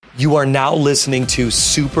You are now listening to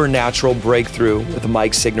Supernatural Breakthrough with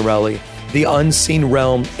Mike Signorelli. The unseen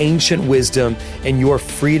realm, ancient wisdom, and your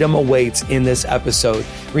freedom awaits in this episode.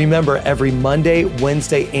 Remember, every Monday,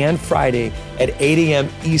 Wednesday, and Friday at 8 a.m.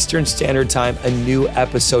 Eastern Standard Time, a new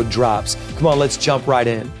episode drops. Come on, let's jump right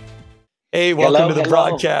in. Hey, welcome to the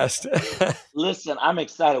broadcast. Listen, I'm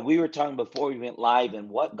excited. We were talking before we went live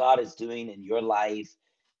and what God is doing in your life,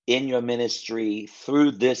 in your ministry,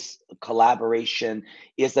 through this collaboration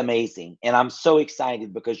is amazing. And I'm so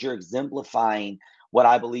excited because you're exemplifying what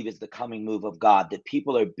I believe is the coming move of God, that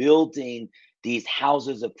people are building these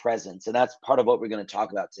houses of presence. And that's part of what we're going to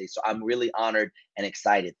talk about today. So I'm really honored and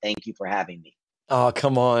excited. Thank you for having me. Oh,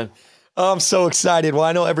 come on. I'm so excited. Well,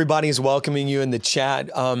 I know everybody's welcoming you in the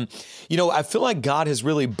chat. I feel like God has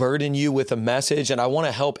really burdened you with a message, and I want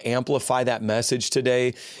to help amplify that message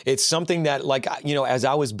today. It's something that, as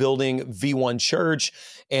I was building V1 Church,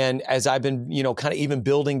 and as I've been, kind of even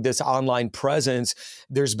building this online presence,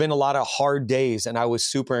 there's been a lot of hard days, and I was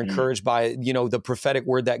super encouraged by, the prophetic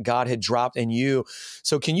word that God had dropped in you.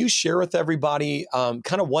 So can you share with everybody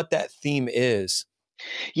kind of what that theme is?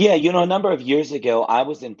 Yeah, a number of years ago, I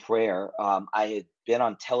was in prayer. I had been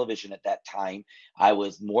on television at that time. I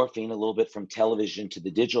was morphing a little bit from television to the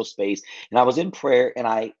digital space, and I was in prayer, and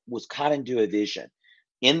I was caught into a vision.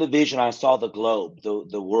 In the vision, I saw the globe,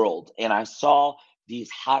 the world, and I saw these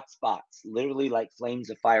hot spots, literally like flames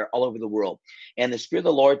of fire all over the world. And the Spirit of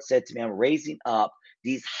the Lord said to me, I'm raising up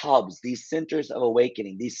these hubs, these centers of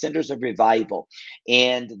awakening, these centers of revival.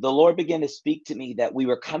 And the Lord began to speak to me that we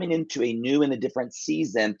were coming into a new and a different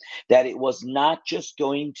season, that it was not just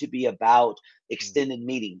going to be about extended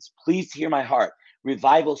meetings. Please hear my heart.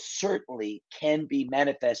 Revival certainly can be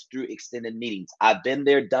manifest through extended meetings. I've been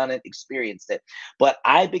there, done it, experienced it. But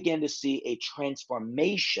I began to see a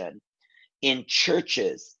transformation in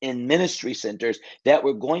churches, in ministry centers that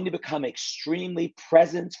were going to become extremely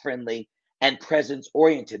presence friendly and presence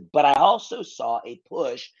oriented. But I also saw a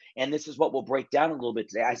push, and this is what we'll break down a little bit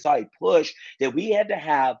today. I saw a push that we had to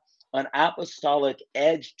have an apostolic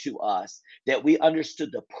edge to us, that we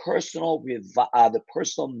understood the personal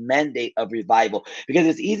mandate of revival. Because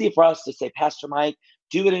it's easy for us to say, Pastor Mike,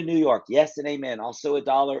 do it in New York. Yes and amen. I'll sow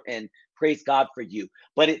 $1 and praise God for you.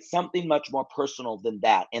 But it's something much more personal than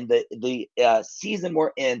that. And the season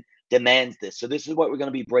we're in demands this. So this is what we're going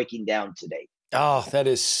to be breaking down today. Oh, that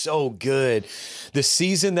is so good. The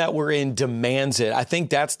season that we're in demands it. I think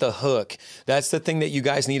that's the hook. That's the thing that you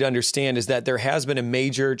guys need to understand, is that there has been a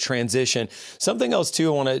major transition. Something else too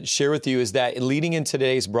I want to share with you is that leading in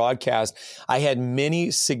today's broadcast, I had many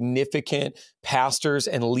significant pastors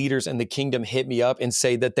and leaders in the kingdom hit me up and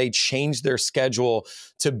say that they changed their schedule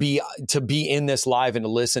to be in this live and to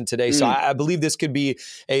listen today. So I believe this could be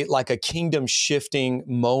a kingdom shifting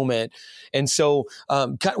moment. And so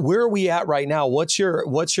where are we at right now? What's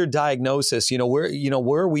your diagnosis? Where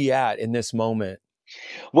are we at in this moment?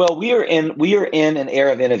 Well, we are in an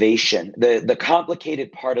era of innovation. The complicated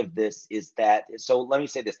part of this is that, so let me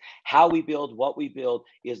say this, how we build, what we build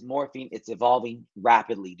is morphing, it's evolving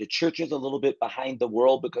rapidly. The church is a little bit behind the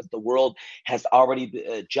world because the world has already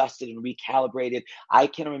adjusted and recalibrated. I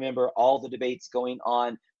can remember all the debates going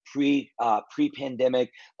on pre-pandemic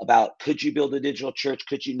about, could you build a digital church?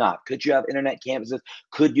 Could you not? Could you have internet campuses?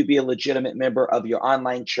 Could you be a legitimate member of your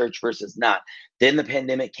online church versus not? Then the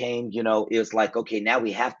pandemic came, it was like, okay, now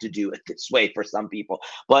we have to do it this way for some people.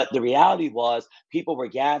 But the reality was people were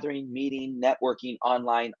gathering, meeting, networking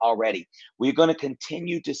online already. We're going to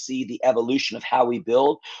continue to see the evolution of how we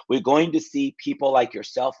build. We're going to see people like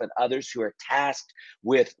yourself and others who are tasked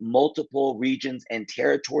with multiple regions and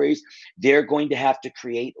territories. They're going to have to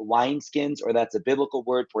create wineskins, or that's a biblical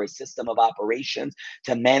word for a system of operations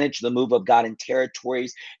to manage the move of God in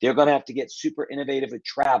territories. They're going to have to get super innovative with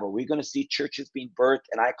travel. We're going to see churches being birthed,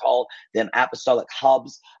 and I call them apostolic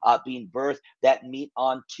hubs being birthed, that meet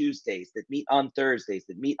on Tuesdays, that meet on Thursdays,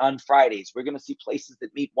 that meet on Fridays. We're going to see places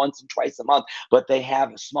that meet once and twice a month, but they have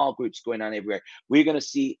small groups going on everywhere. We're going to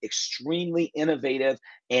see extremely innovative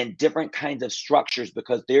and different kinds of structures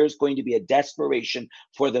because there's going to be a desperation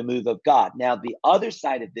for the move of God. Now, the other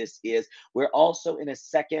side of this is we're also in a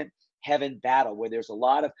second heaven battle where there's a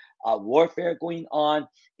lot of warfare going on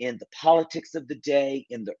in the politics of the day,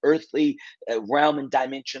 in the earthly realm and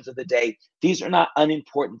dimensions of the day. These are not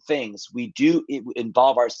unimportant things. We do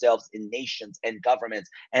involve ourselves in nations and governments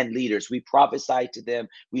and leaders. We prophesy to them,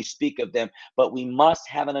 we speak of them, but we must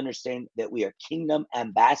have an understanding that we are kingdom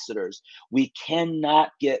ambassadors. We cannot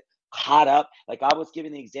get caught up. Like I was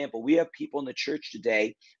giving the example, we have people in the church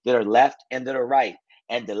today that are left and that are right.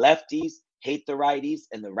 And the lefties hate the righties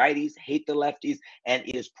and the righties hate the lefties, and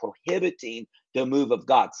it is prohibiting the move of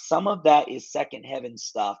God. Some of that is second heaven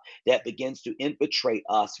stuff that begins to infiltrate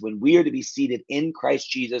us when we are to be seated in Christ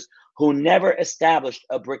Jesus, who never established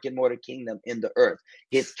a brick and mortar kingdom in the earth.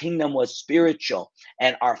 His kingdom was spiritual,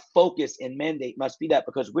 and our focus and mandate must be that,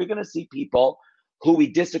 because we're going to see people who we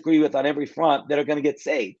disagree with on every front that are going to get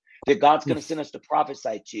saved, that God's going to send us to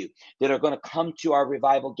prophesy to, that are going to come to our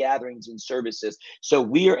revival gatherings and services. So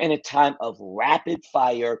we are in a time of rapid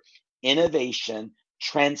fire innovation,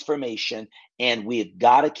 transformation, and we've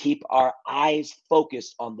got to keep our eyes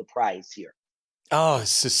focused on the prize here. Oh,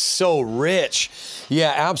 this is so rich.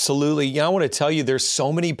 Yeah, absolutely. I want to tell you, there's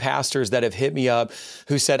so many pastors that have hit me up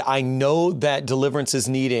who said, I know that deliverance is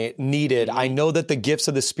needed. I know that the gifts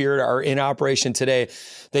of the Spirit are in operation today.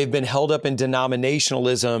 They've been held up in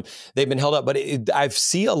denominationalism. They've been held up, but I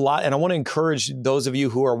see a lot, and I want to encourage those of you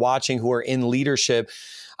who are watching, who are in leadership.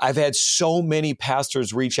 I've had so many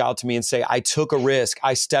pastors reach out to me and say, I took a risk.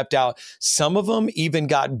 I stepped out. Some of them even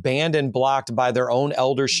got banned and blocked by their own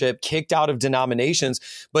eldership, kicked out of denominations.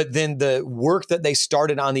 But then the work that they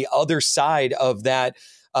started on the other side of that,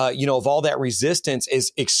 of all that resistance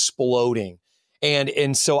is exploding.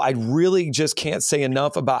 And so I really just can't say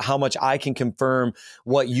enough about how much I can confirm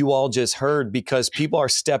what you all just heard, because people are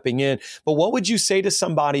stepping in. But what would you say to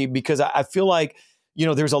somebody? Because I feel like,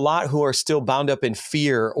 there's a lot who are still bound up in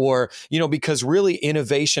fear, or, because really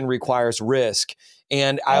innovation requires risk.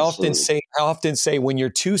 And I often say when you're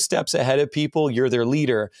 2 steps ahead of people, you're their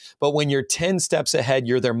leader. But when you're 10 steps ahead,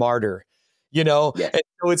 you're their martyr. Yes. And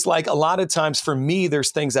so it's like, a lot of times for me,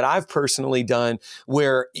 there's things that I've personally done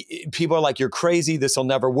where people are like, you're crazy, this will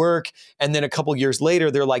never work. And then a couple years later,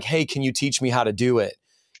 they're like, hey, can you teach me how to do it?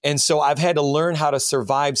 And so I've had to learn how to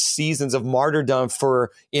survive seasons of martyrdom for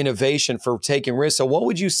innovation, for taking risks. So what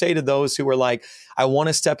would you say to those who are like, I want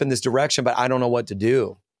to step in this direction, but I don't know what to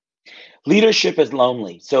do? Leadership is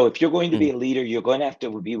lonely. So if you're going to be a leader, you're going to have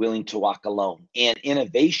to be willing to walk alone. And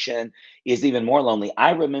innovation is even more lonely.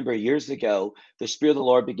 I remember years ago, the Spirit of the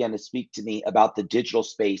Lord began to speak to me about the digital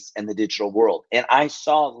space and the digital world. And I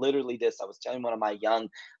saw literally this. I was telling one of my young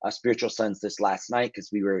spiritual sons this last night,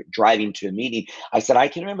 because we were driving to a meeting. I said, I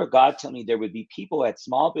can remember God telling me there would be people at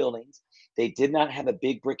small buildings. They did not have a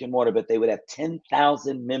big brick and mortar, but they would have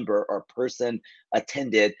 10,000 member or person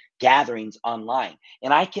attended gatherings online.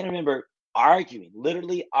 And I can remember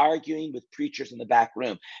literally arguing with preachers in the back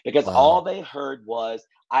room, because all they heard was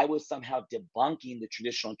I was somehow debunking the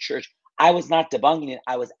traditional church. I was not debunking it.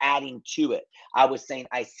 I was adding to it. I was saying,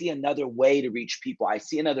 I see another way to reach people. I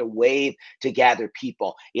see another way to gather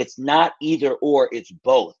people. It's not either or, it's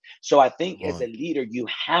both. So I think as a leader, you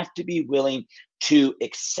have to be willing to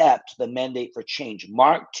accept the mandate for change.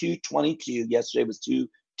 Mark 2:22, yesterday was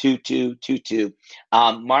 2:22.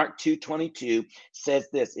 Mark 2:22 says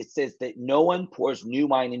this. It says that no one pours new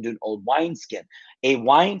wine into an old wineskin. A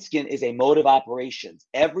wineskin is a mode of operations.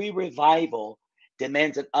 Every revival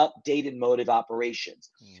demands an updated mode of operations.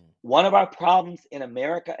 One of our problems in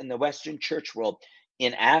America and the Western church world,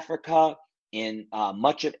 in Africa, in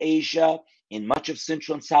much of Asia, in much of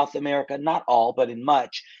Central and South America, not all, but in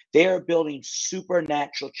much, they are building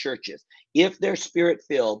supernatural churches. If they're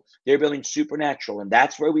spirit-filled, they're building supernatural. And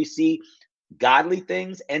that's where we see godly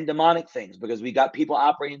things and demonic things, because we got people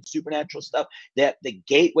operating supernatural stuff that the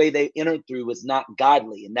gateway they entered through was not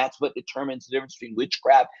godly. And that's what determines the difference between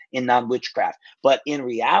witchcraft and non-witchcraft. But in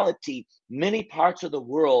reality, many parts of the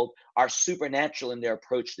world are supernatural in their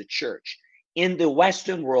approach to church. In the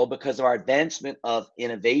Western world, because of our advancement of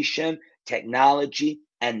innovation, technology,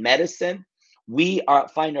 and medicine, we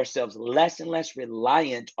find ourselves less and less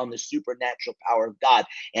reliant on the supernatural power of God.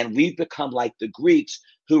 And we've become like the Greeks,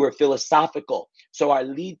 who were philosophical. So our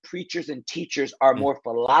lead preachers and teachers are more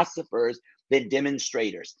philosophers than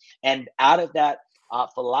demonstrators. And out of that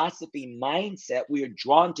philosophy mindset, we are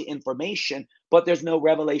drawn to information, but there's no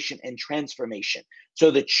revelation and transformation.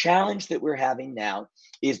 So the challenge that we're having now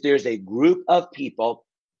is there's a group of people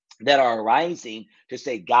that are arising to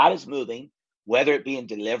say God is moving, whether it be in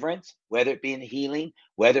deliverance, whether it be in healing,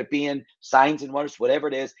 whether it be in signs and wonders, whatever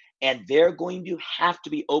it is. And they're going to have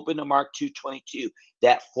to be open to Mark 2:22,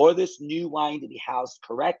 that for this new wine to be housed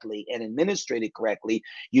correctly and administrated correctly,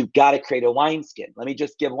 you've got to create a wineskin. Let me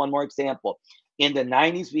just give one more example. In the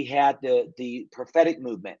 90s, we had the prophetic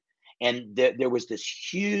movement, and there was this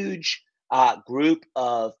huge group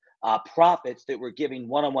of prophets that were giving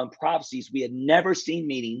one-on-one prophecies. We had never seen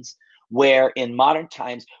meetings where in modern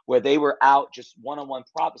times where they were out just one-on-one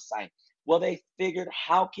prophesying. Well, they figured,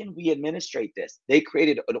 how can we administrate this? They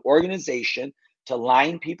created an organization to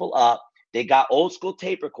line people up They got old school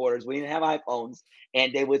tape recorders. We didn't have iPhones.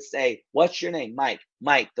 And they would say, what's your name? Mike.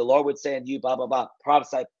 Mike, the Lord would say unto you, blah, blah, blah.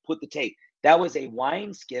 Prophesy, put the tape. That was a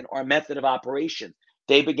wineskin or a method of operation.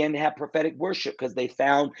 They began to have prophetic worship because they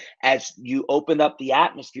found as you opened up the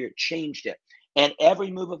atmosphere, it changed it. And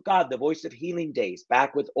every move of God, the Voice of Healing Days,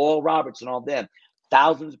 back with Oral Roberts and all them,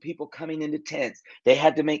 thousands of people coming into tents. They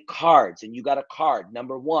had to make cards, and you got a card.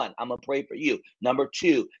 Number 1, I'm going to pray for you. Number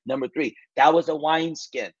 2, number 3. That was a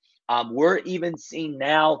wineskin. We're even seeing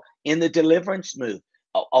now in the deliverance move,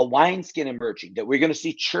 a wineskin emerging, that we're going to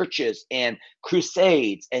see churches and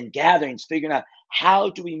crusades and gatherings figuring out how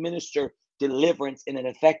do we minister deliverance in an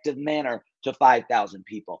effective manner to 5,000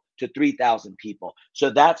 people, to 3,000 people. So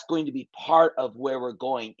that's going to be part of where we're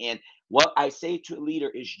going. And what I say to a leader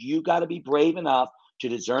is you got to be brave enough to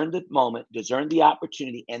discern the moment, discern the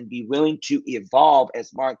opportunity, and be willing to evolve,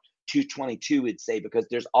 as Mark 2:22 would say, because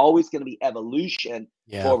there's always going to be evolution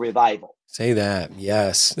for revival. Say that.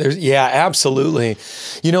 Yes. Yeah, absolutely.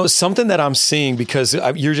 You know, something that I'm seeing, because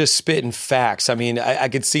you're just spitting facts. I mean, I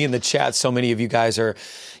could see in the chat, so many of you guys are,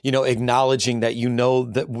 you know, acknowledging that, you know,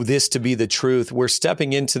 that this to be the truth. We're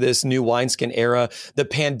stepping into this new wineskin era. The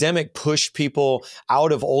pandemic pushed people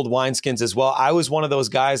out of old wineskins as well. I was one of those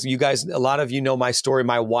guys. You guys, a lot of you know my story.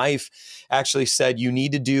 My wife actually said, you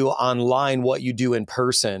need to do online what you do in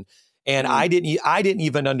person. And I didn't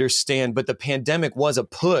even understand, but the pandemic was a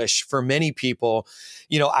push for many people.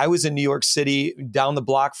 You know, I was in New York City. Down the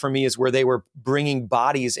block from me is where they were bringing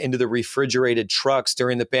bodies into the refrigerated trucks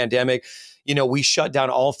during the pandemic. You know, we shut down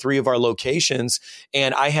all 3 of our locations,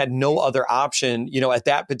 and I had no other option. You know, at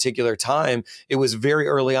that particular time, it was very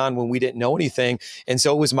early on when we didn't know anything. And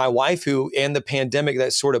so it was my wife who, and the pandemic,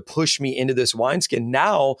 that sort of pushed me into this wineskin.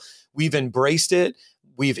 Now we've embraced it.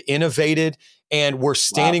 We've innovated, and we're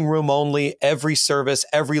standing room only, every service,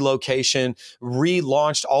 every location,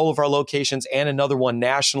 relaunched all of our locations and another one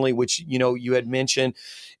nationally, which, you know, you had mentioned.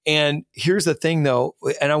 And here's the thing though,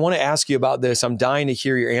 and I want to ask you about this. I'm dying to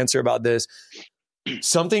hear your answer about this.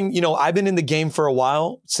 Something, you know, I've been in the game for a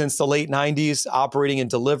while, since the late 90s, operating in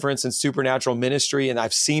deliverance and supernatural ministry, and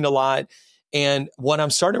I've seen a lot. And what I'm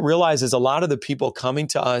starting to realize is a lot of the people coming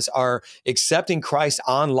to us are accepting Christ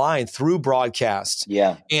online through broadcasts.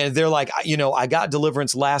 Yeah. And they're like, you know, I got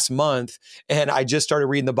deliverance last month and I just started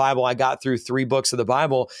reading the Bible. I got through 3 books of the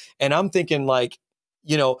Bible. And I'm thinking, like,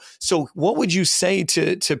 you know, so what would you say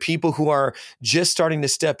to people who are just starting to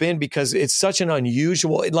step in? Because it's such an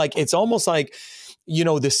unusual, like, it's almost like, you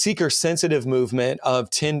know, the seeker sensitive movement of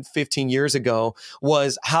 10, 15 years ago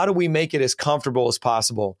was, how do we make it as comfortable as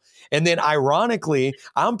possible? And then ironically,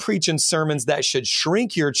 I'm preaching sermons that should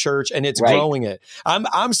shrink your church, and it's growing it.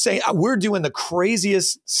 I'm saying we're doing the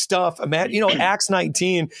craziest stuff. You know, Acts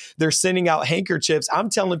 19, they're sending out handkerchiefs.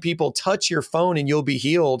 I'm telling people, touch your phone and you'll be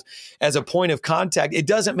healed as a point of contact. It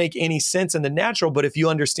doesn't make any sense in the natural, but if you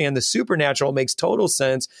understand the supernatural, it makes total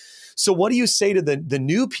sense. So what do you say to the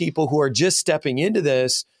new people who are just stepping into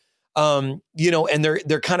this, you know, and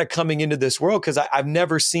they're kind of coming into this world? Because I've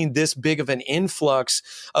never seen this big of an influx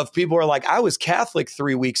of people who are like, I was Catholic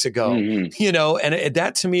 3 weeks ago, you know, and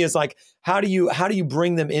that to me is like, how do you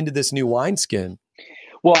bring them into this new wineskin?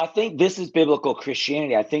 Well, I think this is biblical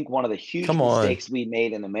Christianity. I think one of the huge mistakes we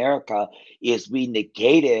made in America is we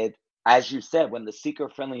negated, as you said, when the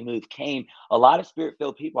seeker-friendly move came, a lot of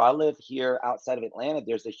spirit-filled people. I live here outside of Atlanta.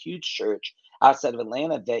 There's a huge church outside of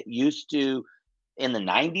Atlanta that used to, in the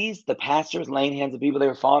 90s, the pastors laying hands on people, they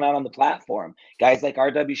were falling out on the platform. Guys like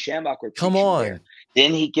R.W. Shambach were preaching there.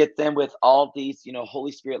 Then he gets them with all these, you know,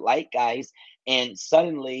 Holy Spirit light guys. And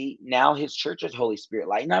suddenly now his church is Holy Spirit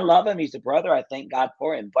light. And I love him. He's a brother. I thank God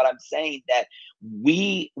for him. But I'm saying that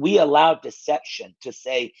we allowed deception to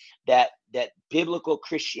say that biblical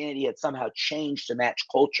Christianity had somehow changed to match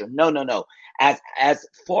culture. No. As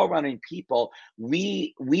forerunning people,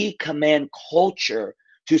 we command culture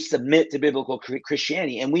to submit to biblical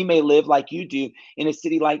Christianity. And we may live like you do in a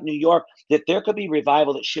city like New York, that there could be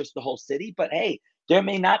revival that shifts the whole city. But hey, there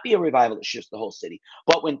may not be a revival that shifts the whole city.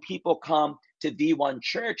 But when people come to V1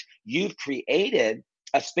 Church, you've created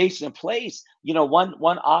a space and a place. You know, one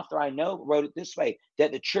author I know wrote it this way,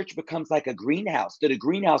 that the church becomes like a greenhouse, that a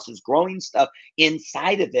greenhouse is growing stuff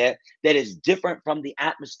inside of it that is different from the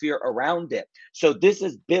atmosphere around it. So this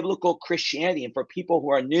is biblical Christianity. And for people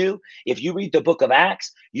who are new, if you read the book of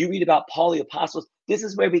Acts, you read about Paul the Apostle, this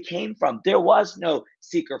is where we came from. There was no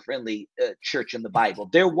seeker-friendly church in the Bible.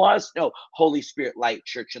 There was no Holy Spirit light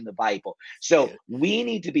church in the Bible. So we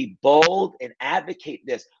need to be bold and advocate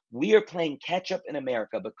this. we are playing catch up in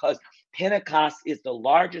America because Pentecost is the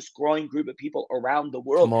largest growing group of people around the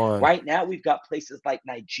world. Come on. Right now, we've got places like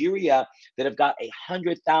Nigeria that have got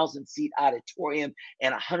 100,000 seat auditorium,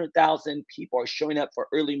 and 100,000 people are showing up for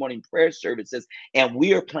early morning prayer services, and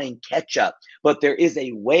we are playing catch up. But there is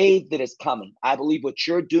a wave that is coming. I believe what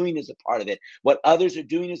you're doing is a part of it. What others are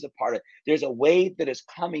doing is a part of it. There's a wave that is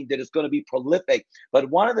coming that is going to be prolific. But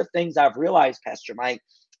one of the things I've realized, Pastor Mike,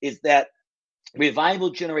 is that revival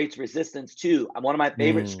generates resistance too. One of my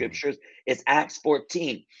favorite scriptures is Acts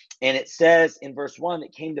 14. And it says in verse 1,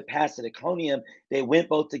 it came to pass at Iconium, they went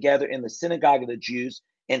both together in the synagogue of the Jews,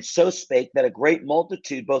 and so spake that a great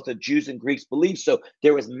multitude, both of Jews and Greeks, believed. So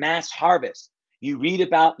there was mass harvest. You read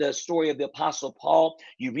about the story of the Apostle Paul.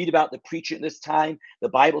 You read about the preacher at this time. The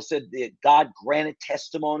Bible said that God granted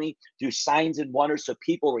testimony through signs and wonders. So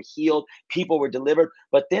people were healed, people were delivered.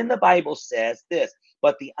 But then the Bible says this,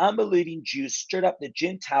 but the unbelieving Jews stirred up the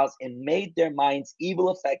Gentiles and made their minds evil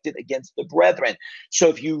affected against the brethren. So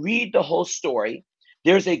if you read the whole story,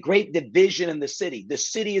 there's a great division in the city. The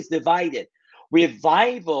city is divided.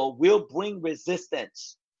 Revival will bring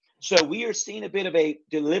resistance. So we are seeing a bit of a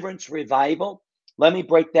deliverance revival. Let me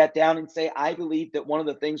break that down and say, I believe that one of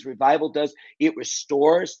the things revival does, it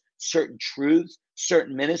restores certain truths,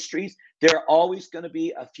 certain ministries. There are always going to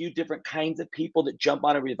be a few different kinds of people that jump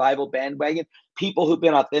on a revival bandwagon, people who've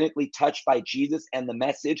been authentically touched by Jesus and the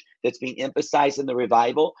message that's being emphasized in the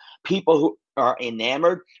revival, people who are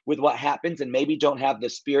enamored with what happens and maybe don't have the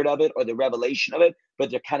spirit of it or the revelation of it,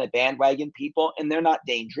 but they're kind of bandwagon people and they're not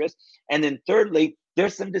dangerous. And then thirdly,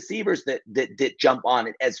 there's some deceivers that jump on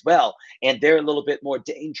it as well, and they're a little bit more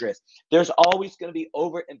dangerous. There's always going to be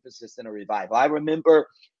overemphasis in a revival. I remember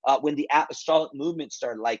when the apostolic movement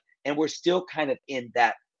started, and we're still kind of in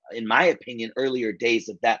that, in my opinion, earlier days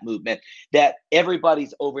of that movement, that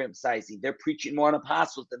everybody's overemphasizing. They're preaching more on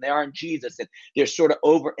apostles than they are on Jesus, and there's sort of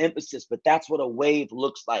overemphasis, but that's what a wave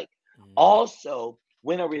looks like. Also,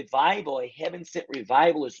 when a revival, a heaven-sent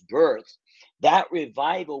revival is birthed, that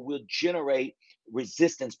revival will generate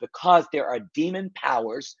resistance because there are demon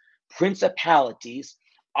powers, principalities,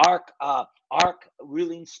 arch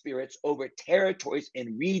ruling spirits over territories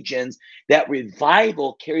and regions. That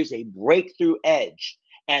revival carries a breakthrough edge.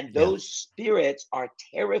 And those spirits are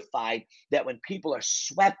terrified that when people are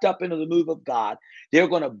swept up into the move of God, they're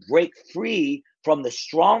going to break free from the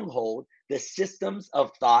stronghold, the systems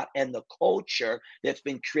of thought and the culture that's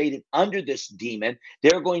been created under this demon.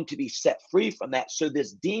 They're going to be set free from that. So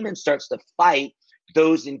this demon starts to fight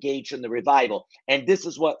those engaged in the revival. And this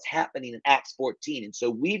is what's happening in Acts 14. And so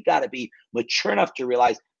we've got to be mature enough to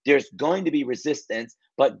realize there's going to be resistance,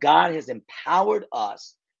 but God has empowered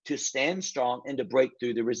us to stand strong and to break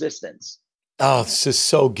through the resistance. Oh, this is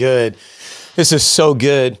so good. This is so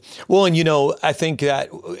good. Well, and I think that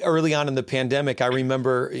early on in the pandemic, I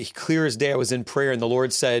remember clear as day, I was in prayer and the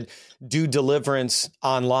Lord said, do deliverance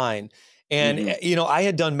online. And, I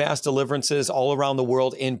had done mass deliverances all around the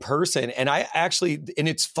world in person. And and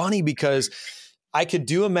it's funny because I could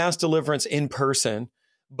do a mass deliverance in person,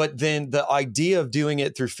 but then the idea of doing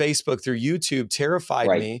it through Facebook, through YouTube terrified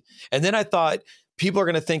me. And then I thought, people are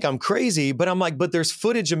going to think I'm crazy, but I'm like, but there's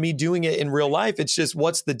footage of me doing it in real life. It's just,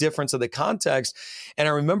 what's the difference of the context? And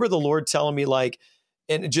I remember the Lord telling me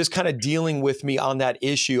and just kind of dealing with me on that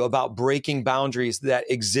issue about breaking boundaries that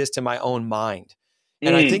exist in my own mind.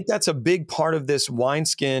 And I think that's a big part of this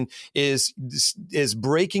wineskin is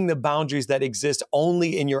breaking the boundaries that exist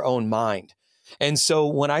only in your own mind. And so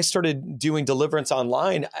when I started doing deliverance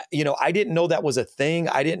online, I didn't know that was a thing.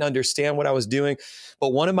 I didn't understand what I was doing.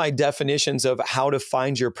 But one of my definitions of how to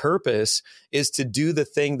find your purpose is to do the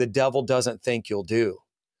thing the devil doesn't think you'll do.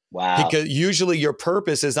 Wow. Because usually your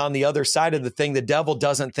purpose is on the other side of the thing. The devil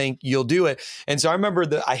doesn't think you'll do it. And so I remember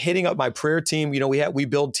I hitting up my prayer team. We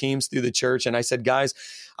build teams through the church. And I said, guys,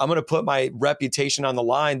 I'm going to put my reputation on the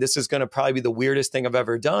line. This is going to probably be the weirdest thing I've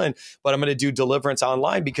ever done, but I'm going to do deliverance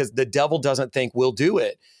online because the devil doesn't think we'll do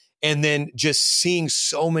it. And then just seeing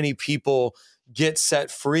so many people get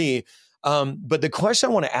set free. But the question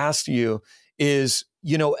I want to ask you is,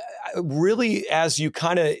 really, as you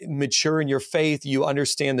kind of mature in your faith, you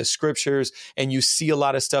understand the scriptures and you see a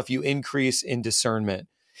lot of stuff, you increase in discernment.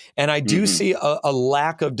 And I do see a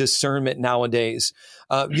lack of discernment nowadays.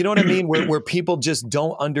 You know what I mean? Where people just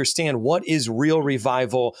don't understand what is real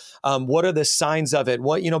revival. What are the signs of it?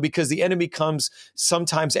 Because the enemy comes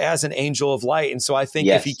sometimes as an angel of light. And so I think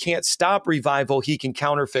if he can't stop revival, he can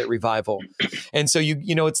counterfeit revival. And so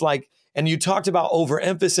it's like, and you talked about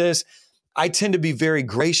overemphasis. I tend to be very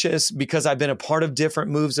gracious because I've been a part of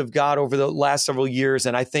different moves of God over the last several years.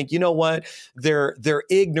 And I think, you know what? They're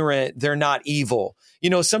ignorant. They're not evil. You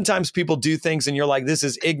know, sometimes people do things and you're like, this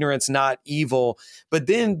is ignorance, not evil. But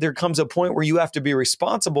then there comes a point where you have to be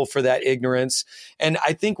responsible for that ignorance. And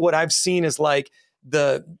I think what I've seen is like,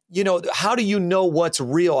 how do you know what's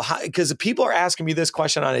real? Because people are asking me this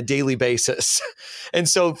question on a daily basis. And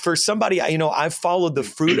so for somebody, I've followed the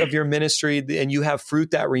fruit of your ministry, and you have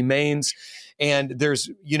fruit that remains. And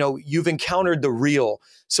there's, you've encountered the real.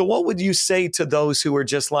 So what would you say to those who are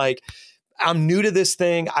just like, I'm new to this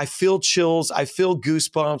thing. I feel chills. I feel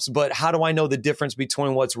goosebumps, but how do I know the difference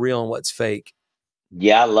between what's real and what's fake?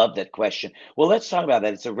 Yeah, I love that question. Well, let's talk about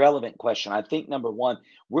that. It's a relevant question. I think number one,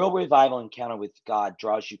 real revival encounter with God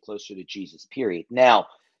draws you closer to Jesus, period. Now,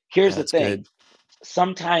 here's the That's thing. good.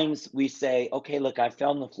 Sometimes we say, okay, look, I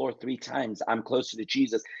fell on the floor 3 times. I'm closer to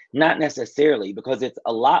Jesus. Not necessarily, because it's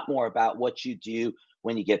a lot more about what you do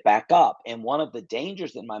when you get back up. And one of the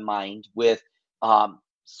dangers in my mind with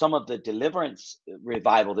some of the deliverance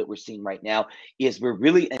revival that we're seeing right now is we're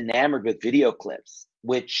really enamored with video clips,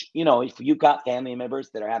 which, if you've got family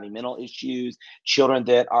members that are having mental issues, children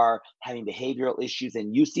that are having behavioral issues,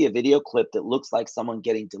 and you see a video clip that looks like someone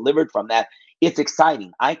getting delivered from that, it's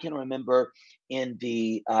exciting. I can remember in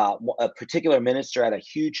a particular minister at a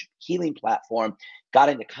huge healing platform got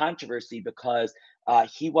into controversy because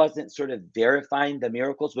he wasn't sort of verifying the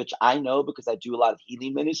miracles, which I know because I do a lot of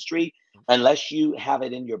healing ministry. Unless you have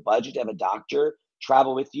it in your budget to have a doctor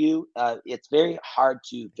travel with you, it's very hard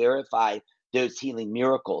to verify those healing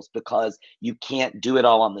miracles because you can't do it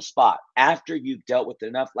all on the spot. After you've dealt with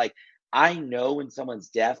enough, like I know when someone's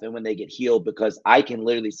deaf and when they get healed because I can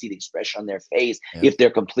literally see the expression on their face if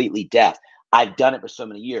they're completely deaf. I've done it for so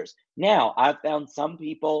many years. Now, I've found some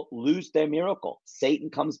people lose their miracle. Satan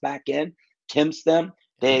comes back in, tempts them.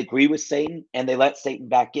 They agree with Satan and they let Satan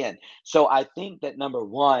back in. So I think that number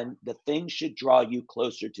one, the thing should draw you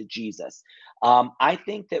closer to Jesus. I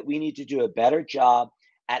think that we need to do a better job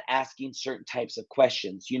at asking certain types of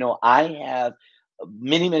questions. I have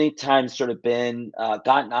many, many times sort of been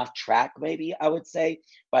gotten off track, maybe I would say,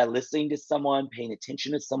 by listening to someone, paying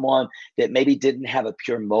attention to someone that maybe didn't have a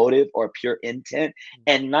pure motive or pure intent.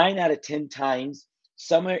 And 9 out of 10 times,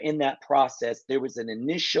 somewhere in that process, there was an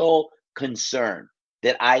initial concern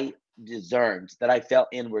that I discerned, that I felt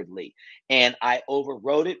inwardly. And I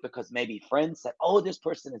overrode it because maybe friends said, oh, this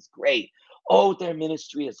person is great. Oh, their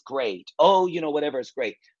ministry is great. Oh, whatever is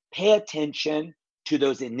great. Pay attention to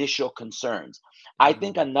those initial concerns. I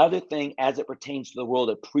think another thing as it pertains to the world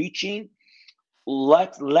of preaching,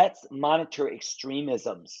 let's monitor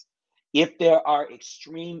extremisms. If there are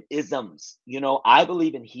extreme isms, I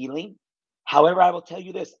believe in healing. However, I will tell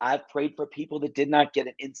you this, I've prayed for people that did not get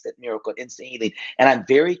an instant miracle, instant healing. And I'm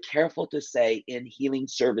very careful to say in healing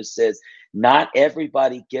services, not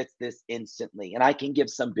everybody gets this instantly. And I can give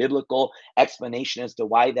some biblical explanation as to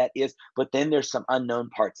why that is, but then there's some unknown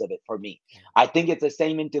parts of it for me. I think it's the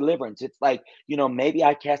same in deliverance. It's like, maybe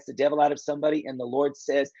I cast the devil out of somebody and the Lord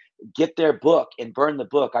says, get their book and burn the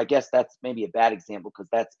book. I guess that's maybe a bad example because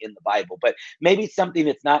that's in the Bible, but maybe something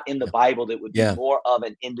that's not in the Bible that would be more of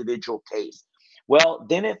an individual case. Well,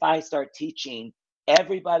 then if I start teaching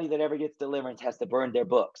everybody that ever gets deliverance has to burn their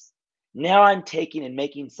books, now I'm taking and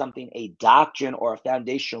making something a doctrine or a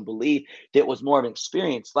foundational belief that was more of an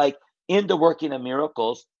experience. Like in the working of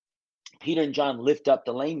miracles, Peter and John lift up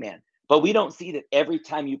the lame man. But we don't see that every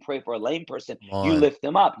time you pray for a lame person, you lift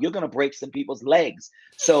them up. You're going to break some people's legs.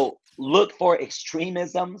 So look for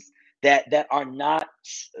extremisms that are not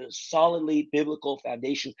solidly biblical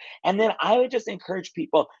foundations. And then I would just encourage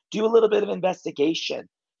people, do a little bit of investigation.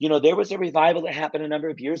 There was a revival that happened a number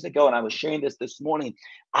of years ago, and I was sharing this morning.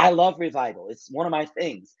 I love revival. It's one of my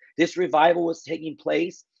things. This revival was taking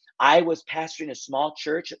place. I was pastoring a small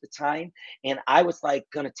church at the time, and I was like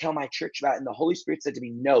going to tell my church about it. And the Holy Spirit said to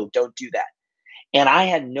me, no, don't do that. And I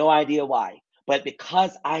had no idea why. But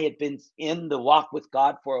because I had been in the walk with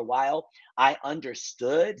God for a while, I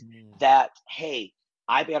understood that, hey,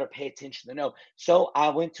 I better pay attention to know. So I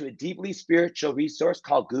went to a deeply spiritual resource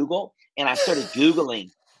called Google, and I started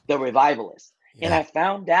Googling the revivalist. And I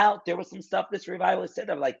found out there was some stuff this revivalist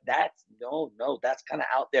said. I'm like, that's that's kind of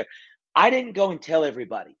out there. I didn't go and tell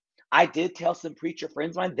everybody. I did tell some preacher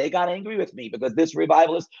friends of mine. They got angry with me because this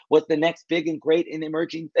revivalist was the next big and great and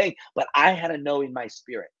emerging thing. But I had a no in my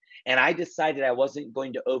spirit. And I decided I wasn't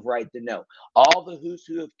going to override the no. All the who's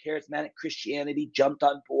who of charismatic Christianity jumped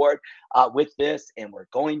on board with this, and we're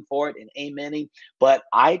going for it and amening. But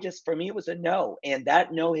for me, it was a no. And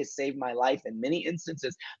that no has saved my life in many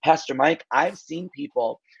instances. Pastor Mike, I've seen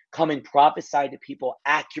people come and prophesy to people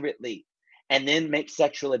accurately and then make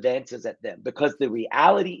sexual advances at them. Because the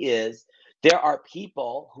reality is, there are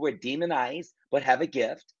people who are demonized but have a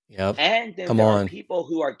gift. Yep. And then Come there on. are people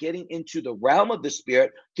who are getting into the realm of the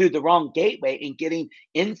spirit through the wrong gateway and getting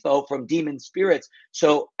info from demon spirits.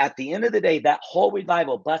 So at the end of the day, that whole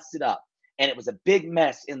revival busted up, and it was a big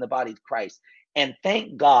mess in the body of Christ. And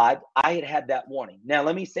thank God I had that warning. Now,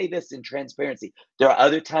 let me say this in transparency. There are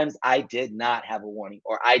other times I did not have a warning,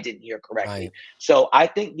 or I didn't hear correctly. Right. So I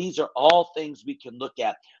think these are all things we can look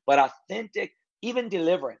at. But authentic, even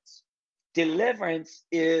deliverance. Deliverance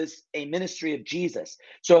is a ministry of Jesus.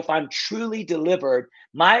 So if I'm truly delivered,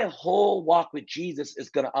 my whole walk with Jesus is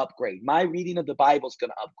going to upgrade. My reading of the Bible is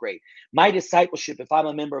going to upgrade. My discipleship, if I'm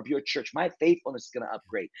a member of your church, my faithfulness is going to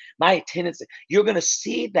upgrade. My attendance, you're going to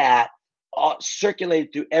see that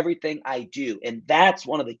circulated through everything I do. And that's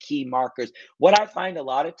one of the key markers. What I find a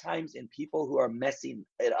lot of times in people who are messing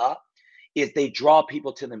it up is they draw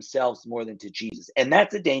people to themselves more than to Jesus. And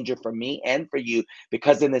that's a danger for me and for you,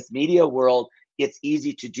 because in this media world, it's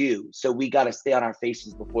easy to do. So we got to stay on our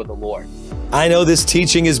faces before the Lord. I know this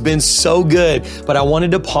teaching has been so good, but I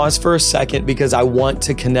wanted to pause for a second because I want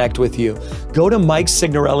to connect with you. Go to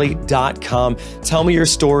MikeSignorelli.com. Tell me your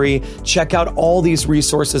story. Check out all these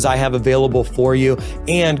resources I have available for you.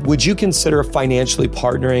 And would you consider financially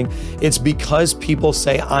partnering? It's because people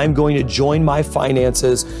say, I'm going to join my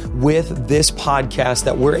finances with this podcast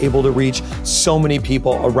that we're able to reach so many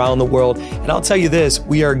people around the world. And I'll tell you this,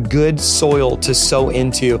 we are good soil to sow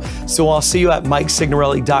into. So I'll see you at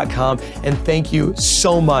MikeSignorelli.com. And thank you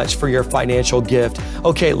so much for your financial gift.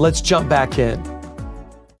 Okay, let's jump back in.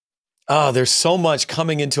 Oh, there's so much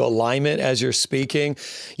coming into alignment as you're speaking.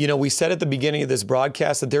 You know, we said at the beginning of this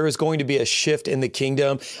broadcast that there is going to be a shift in the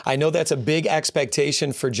kingdom. I know that's a big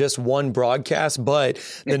expectation for just one broadcast, but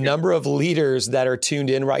the number of leaders that are tuned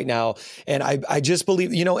in right now, and I just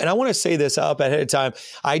believe, you know, and I want to say this up ahead of time,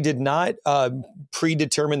 I did not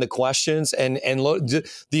predetermine the questions, and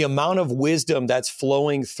the amount of wisdom that's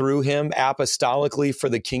flowing through him apostolically for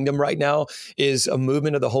the kingdom right now is a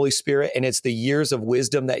movement of the Holy Spirit, and it's the years of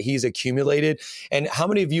wisdom that he's accumulated. And how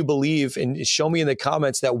many of you believe, and show me in the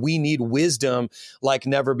comments, that we need wisdom like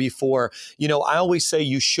never before? You know, I always say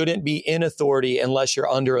you shouldn't be in authority unless you're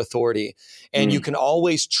under authority. And you can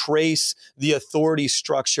always trace the authority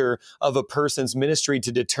structure of a person's ministry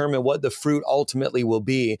to determine what the fruit ultimately will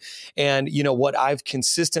be. And, you know, what I've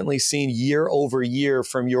consistently seen year over year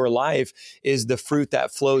from your life is the fruit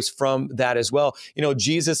that flows from that as well. You know,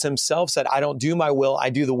 Jesus himself said, I don't do my will, I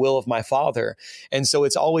do the will of my Father. And so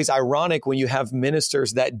it's always ironic when you have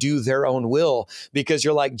ministers that do their own will, because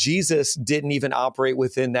you're like, Jesus didn't even operate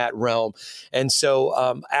within that realm. And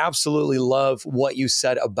so absolutely love what you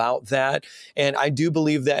said about that. And I do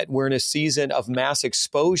believe that we're in a season of mass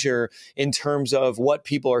exposure in terms of what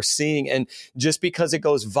people are seeing. And just because it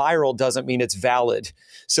goes viral doesn't mean it's valid.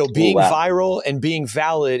 So being viral and being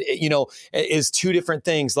valid, you know, is two different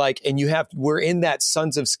things. Like, and we're in that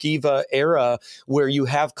Sons of Sceva era where you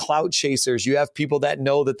have clout chasers. You have people that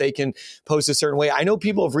know that they can post a certain way. I know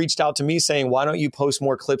people have reached out to me saying, why don't you post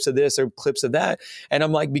more clips of this or clips of that? And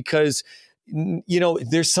I'm like, because, you know,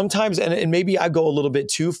 there's sometimes, and maybe I go a little bit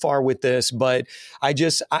too far with this, but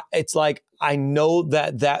it's like, I know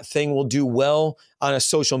that thing will do well on a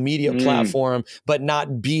social media platform, but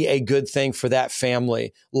not be a good thing for that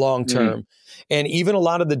family long term. And even a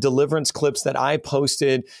lot of the deliverance clips that I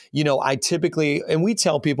posted, you know, I typically, and we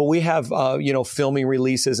tell people we have, you know, filming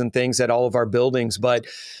releases and things at all of our buildings, but,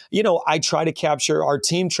 you know, our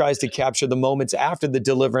team tries to capture the moments after the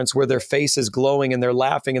deliverance where their face is glowing and they're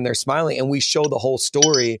laughing and they're smiling, and we show the whole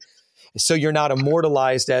story. So you're not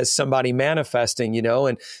immortalized as somebody manifesting, you know?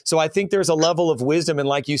 And so I think there's a level of wisdom. And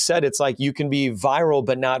like you said, it's like you can be viral,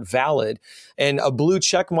 but not valid. And a blue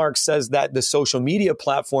check mark says that the social media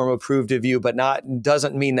platform approved of you, but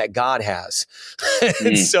doesn't mean that God has.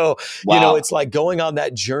 And so, you know, it's like going on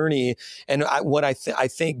that journey. And I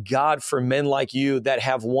thank God for men like you that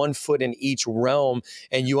have one foot in each realm,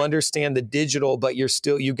 and you understand the digital, but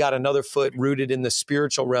you got another foot rooted in the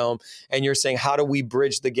spiritual realm. And you're saying, how do we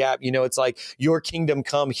bridge the gap? You know, it's like your kingdom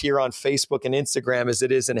come here on Facebook and Instagram as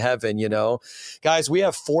it is in heaven, you know. Guys, we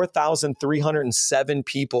have 4,307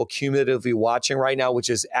 people cumulatively watching right now, which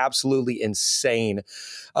is absolutely insane.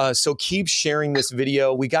 So keep sharing this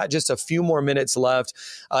video. We got just a few more minutes left.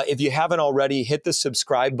 If you haven't already, hit the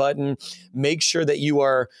subscribe button. Make sure that you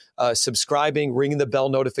are subscribing, ringing the bell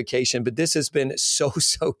notification. But this has been so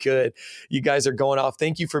good. You guys are going off.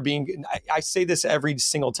 Thank you for being, I say this every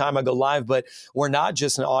single time I go live, but we're not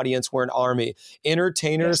just an audience, we're an army.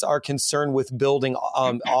 Entertainers are concerned with building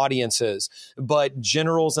audiences, but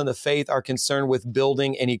generals in the faith are concerned with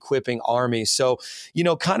building and equipping armies. So,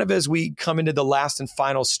 kind of as we come into the last and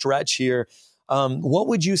final stretch here, what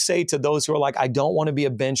would you say to those who are like, I don't want to be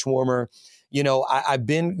a bench warmer? I've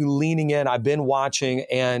been leaning in, I've been watching,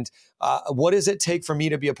 and what does it take for me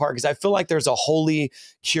to be a part? Because I feel like there's a holy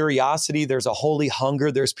curiosity, there's a holy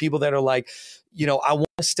hunger. There's people that are like, I want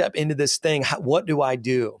to step into this thing. What do I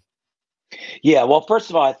do? Yeah, well, first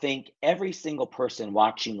of all, I think every single person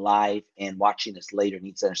watching live and watching this later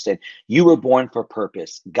needs to understand you were born for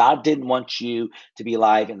purpose. God didn't want you to be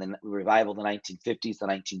alive in the revival of the 1950s, the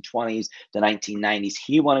 1920s, the 1990s.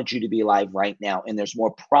 He wanted you to be alive right now. And there's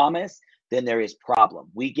more promise than there is problem.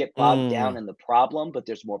 We get bogged down in the problem, but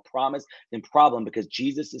there's more promise than problem because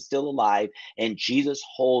Jesus is still alive and Jesus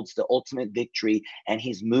holds the ultimate victory and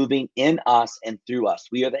he's moving in us and through us.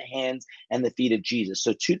 We are the hands and the feet of Jesus.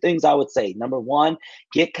 So two things I would say. Number one,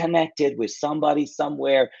 get connected with somebody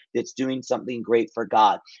somewhere that's doing something great for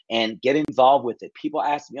God and get involved with it. People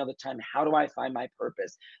ask me all the time, how do I find my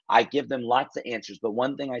purpose? I give them lots of answers, but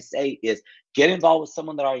one thing I say is get involved with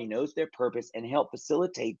someone that already knows their purpose and help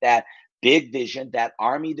facilitate that big vision, that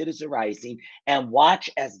army that is arising, and watch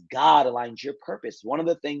as God aligns your purpose. One of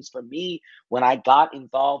the things for me, when I got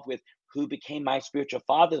involved with who became my spiritual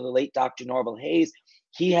father, the late Dr. Norval Hayes,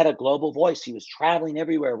 he had a global voice. He was traveling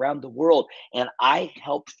everywhere around the world, and I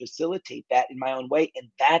helped facilitate that in my own way, and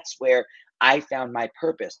that's where I found my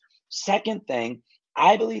purpose. Second thing,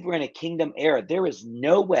 I believe we're in a kingdom era. There is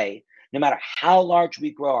no way, no matter how large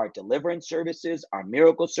we grow, our deliverance services, our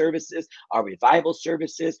miracle services, our revival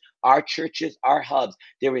services, our churches, our hubs,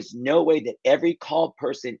 there is no way that every called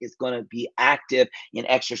person is going to be active in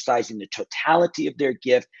exercising the totality of their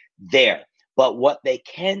gift there. But what they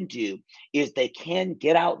can do is they can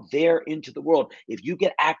get out there into the world. If you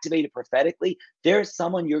get activated prophetically, there's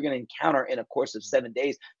someone you're going to encounter in a course of 7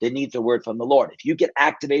 days that needs a word from the Lord. If you get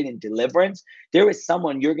activated in deliverance, there is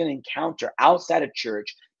someone you're going to encounter outside of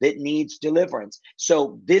church that needs deliverance.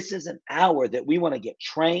 So this is an hour that we want to get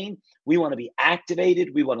trained. We want to be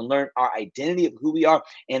activated. We want to learn our identity of who we are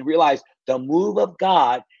and realize the move of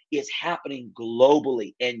God is happening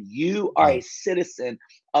globally, and you are a citizen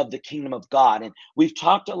of the kingdom of God. And we've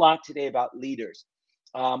talked a lot today about leaders.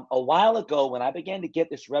 A while ago, when I began to get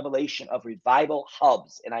this revelation of revival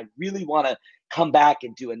hubs, and I really want to come back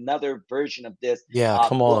and do another version of this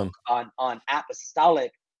Come on. book on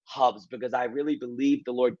apostolic hubs, because I really believe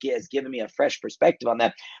the Lord has given me a fresh perspective on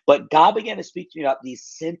that. But God began to speak to me about these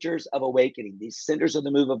centers of awakening, these centers of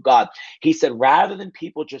the move of God. He said, rather than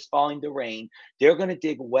people just following the rain, they're going to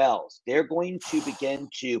dig wells. They're going to begin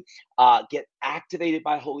to get activated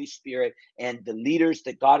by Holy Spirit and the leaders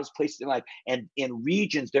that God has placed in life. And in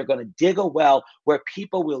regions, they're going to dig a well where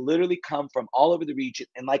people will literally come from all over the region.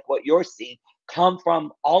 And like what you're seeing, come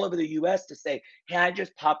from all over the U.S. to say, hey, I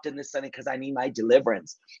just popped in this Sunday because I need my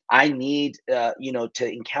deliverance. I need, to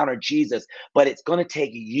encounter Jesus. But it's going to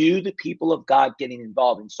take you, the people of God, getting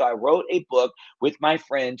involved. And so I wrote a book with my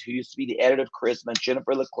friend who used to be the editor of Charisma,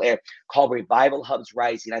 Jennifer LeClaire, called Revival Hubs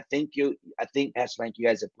Rising. I think Pastor Frank, you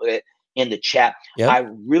guys have put it in the chat. Yep. I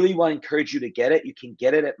really want to encourage you to get it. You can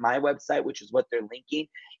get it at my website, which is what they're linking.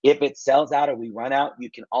 If it sells out or we run out,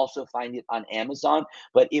 you can also find it on Amazon,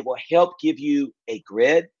 but it will help give you a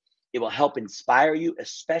grid. It will help inspire you,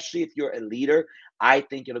 especially if you're a leader. I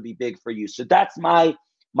think it'll be big for you. So that's my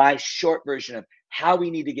short version of how we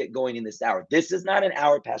need to get going in this hour. This is not an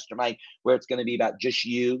hour, Pastor Mike, where it's going to be about just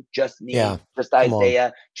you, just me, just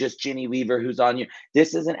Isaiah, just Jenny Weaver, who's on you.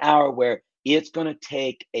 This is an hour where it's going to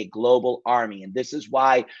take a global army. And this is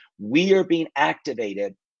why we are being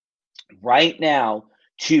activated right now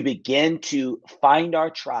to begin to find our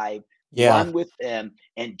tribe, run with them,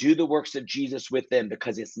 and do the works of Jesus with them,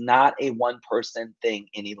 because it's not a one-person thing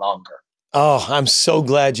any longer. Oh, I'm so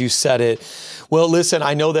glad you said it. Well, listen,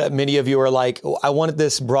 I know that many of you are like, I wanted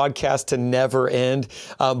this broadcast to never end,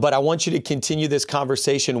 but I want you to continue this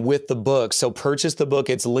conversation with the book. So purchase the book.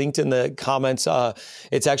 It's linked in the comments.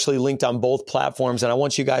 It's actually linked on both platforms. And I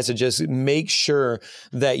want you guys to just make sure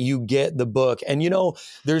that you get the book. And,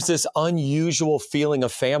 there's this unusual feeling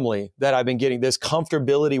of family that I've been getting, this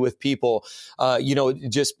comfortability with people,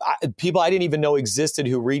 people I didn't even know existed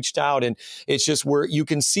who reached out. And it's just where you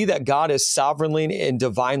can see that God is sovereignly and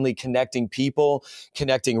divinely connecting people. people,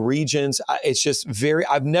 connecting regions. It's just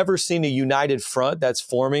I've never seen a united front that's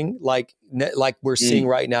forming like we're seeing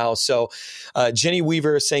right now. So Jenny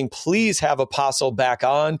Weaver is saying, please have Apostle back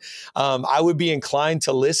on. I would be inclined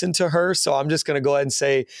to listen to her. So I'm just going to go ahead and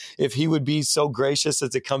say, if he would be so gracious as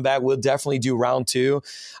to come back, we'll definitely do round 2.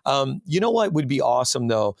 You know what would be awesome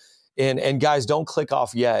though? And guys, don't click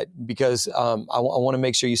off yet, because I want to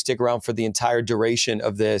make sure you stick around for the entire duration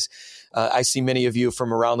of this. I see many of you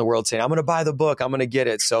from around the world saying, I'm going to buy the book. I'm going to get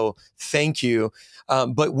it. So thank you.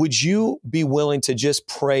 But would you be willing to just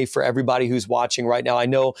pray for everybody who's watching right now? I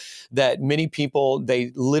know that many people,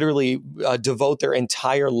 they literally devote their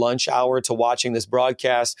entire lunch hour to watching this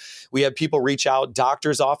broadcast. We have people reach out,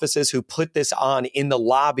 doctors' offices who put this on in the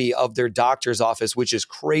lobby of their doctor's office, which is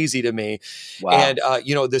crazy to me. Wow. And,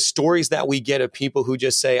 the stories that we get of people who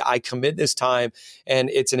just say, I commit this time and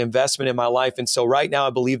it's an investment in my life. And so right now,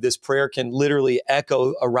 I believe this prayer can literally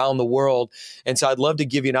echo around the world. And so I'd love to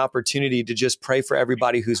give you an opportunity to just pray for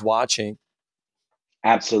everybody who's watching.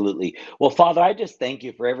 Absolutely. Well, Father, I just thank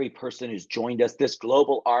you for every person who's joined us, this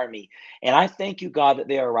global army. And I thank you, God, that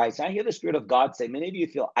they are rising. I hear the Spirit of God say, many of you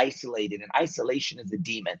feel isolated, and isolation is a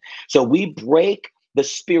demon. So we break the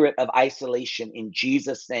spirit of isolation in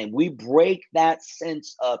Jesus' name. We break that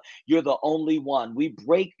sense of you're the only one. We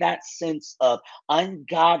break that sense of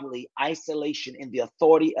ungodly isolation in the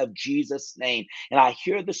authority of Jesus' name. And I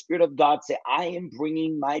hear the Spirit of God say, I am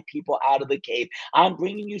bringing my people out of the cave. I'm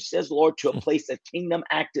bringing you, says Lord, to a place of kingdom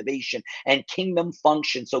activation and kingdom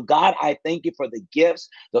function. So God, I thank you for the gifts,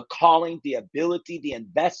 the calling, the ability, the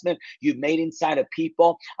investment you've made inside of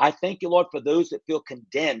people. I thank you, Lord, for those that feel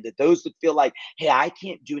condemned, that those that feel like, hey, I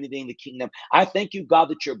can't do anything in the kingdom. I thank you, God,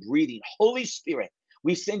 that you're breathing. Holy Spirit,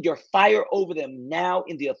 we send your fire over them now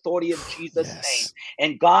in the authority of Jesus' name.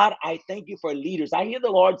 And God, I thank you for leaders. I hear the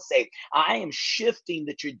Lord say, I am shifting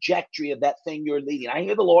the trajectory of that thing you're leading. I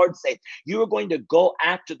hear the Lord say, you are going to go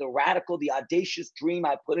after the radical, the audacious dream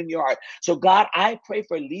I put in your heart. So God, I pray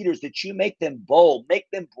for leaders that you make them bold, make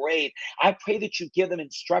them brave. I pray that you give them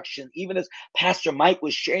instruction, even as Pastor Mike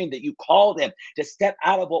was sharing, that you call them to step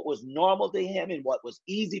out of what was normal to him and what was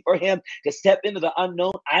easy for him, to step into the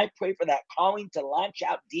unknown. I pray for that calling to launch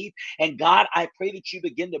out deep. And God, I pray that you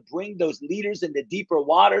begin to bring those leaders into deeper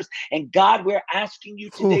waters. And God, we're asking you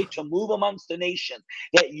today to move amongst the nations,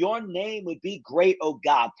 that your name would be great, oh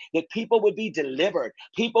God, that people would be delivered,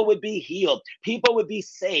 people would be healed, people would be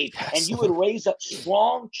saved, and you would raise up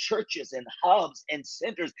strong churches and hubs and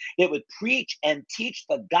centers that would preach and teach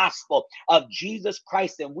the gospel of Jesus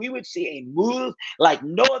Christ. And we would see a move like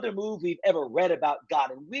no other move we've ever read about,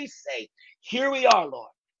 God. And we say, here we are,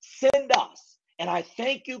 Lord, send us. And I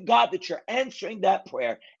thank you, God, that you're answering that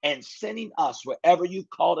prayer and sending us wherever you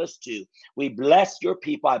called us to. We bless your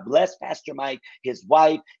people. I bless Pastor Mike, his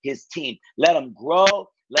wife, his team. Let them grow.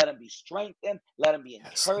 Let them be strengthened. Let them be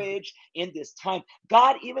encouraged in this time.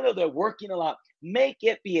 God, even though they're working a lot, make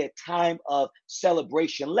it be a time of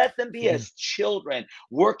celebration. Let them be as children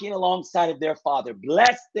working alongside of their Father.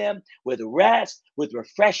 Bless them with rest, with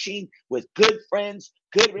refreshing, with good friends,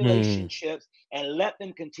 good relationships, and let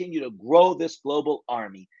them continue to grow this global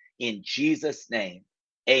army. In Jesus' name,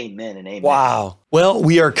 amen and amen. Wow. Well,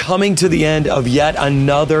 we are coming to the end of yet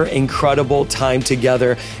another incredible time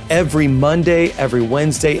together. Every Monday, every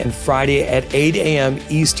Wednesday, and Friday at 8 a.m.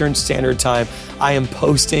 Eastern Standard Time, I am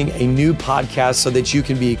posting a new podcast so that you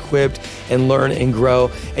can be equipped and learn and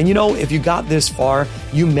grow. And if you got this far,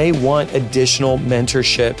 you may want additional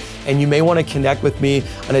mentorship and you may want to connect with me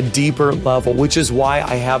on a deeper level, which is why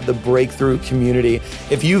I have the Breakthrough Community.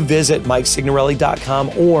 If you visit MikeSignorelli.com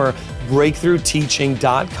or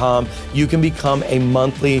breakthroughteaching.com, you can become a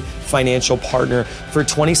monthly financial partner for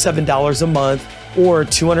 $27 a month or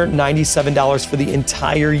 $297 for the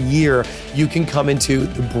entire year. You can come into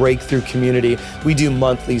the Breakthrough Community. We do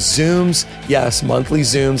monthly Zooms. Yes, monthly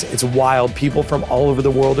Zooms. It's wild. People from all over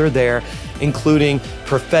the world are there, including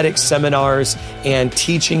prophetic seminars and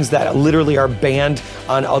teachings that literally are banned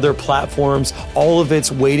on other platforms. All of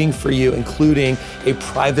it's waiting for you, including a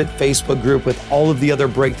private Facebook group with all of the other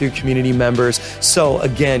Breakthrough Community members. So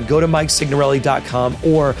again, go to MikeSignorelli.com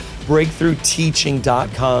or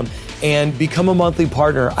breakthroughteaching.com and become a monthly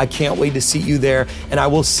partner. I can't wait to see you there, and I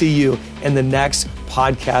will see you in the next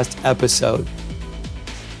podcast episode.